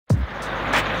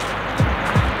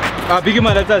Big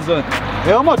man, that's one.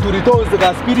 I'm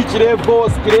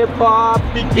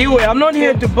not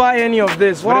here to buy any of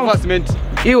this.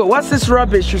 What's this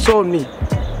rubbish you sold me?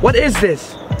 What is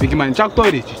this? Big man, check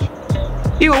toilet.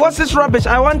 What's this rubbish?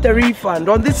 I want a refund.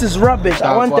 Oh, this is rubbish.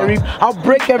 I want a refund. I'll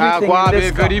break everything in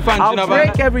this car. I'll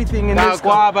break everything in this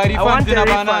car. I want a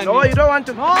refund. Oh, you don't want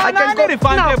to? I can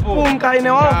go.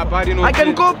 I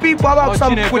can call people about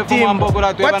some kutim.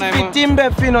 What's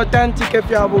vitimbe fin authentic if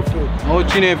you have a food?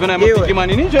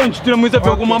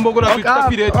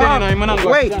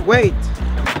 Wait.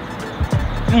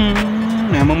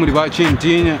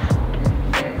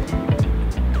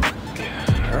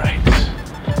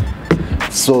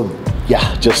 So,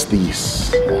 yeah, just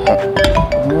these.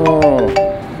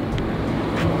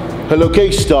 Hello,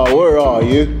 K-Star, where are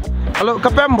you? Hello,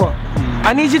 Kapembo.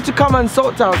 I need you to come and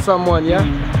sort out someone, yeah?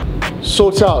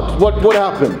 Sort out? What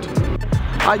happened?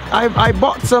 I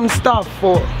bought some stuff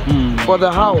for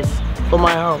the house, for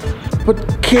my house.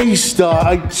 But K-Star,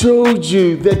 I told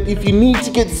you that if you need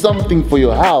to get something for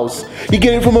your house, you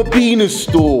get it from a penis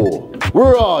store.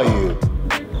 Where are you?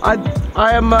 I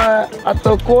am at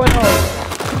the corner.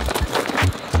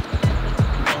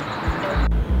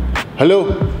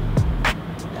 Hello?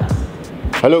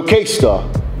 Hello, K-Star?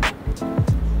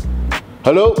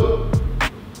 Hello?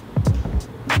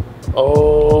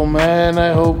 Oh man,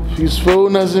 I hope his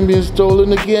phone hasn't been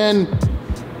stolen again.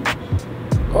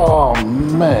 Oh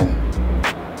man.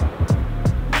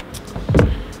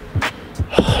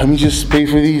 Let me just pay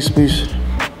for these, please.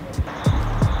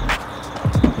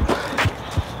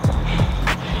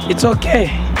 It's okay.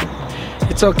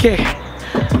 It's okay.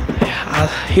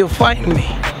 He'll find me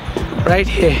right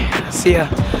here. See ya.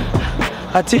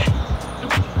 Ati.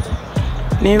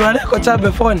 Ni wale kocha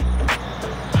phone.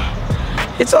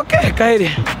 It's okay, Kairi.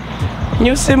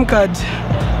 New SIM card.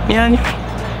 Ni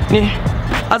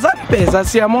azan pesa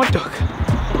si motok.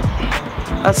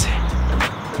 Asi.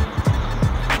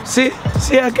 Si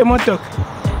yake motok.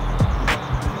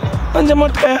 Anje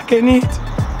motka yake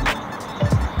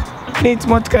Needs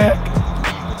motka yake.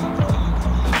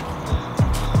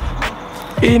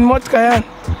 In motka yan.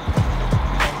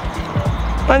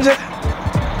 Manje.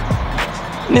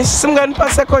 Nisimgani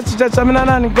pasa ko chichachamina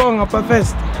nani gonga pa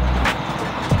first.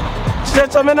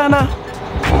 Chichachamina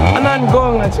nani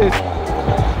gonga chichi.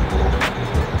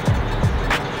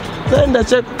 Tenda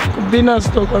check kubina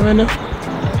stock amene.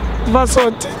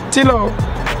 Vaso tilo.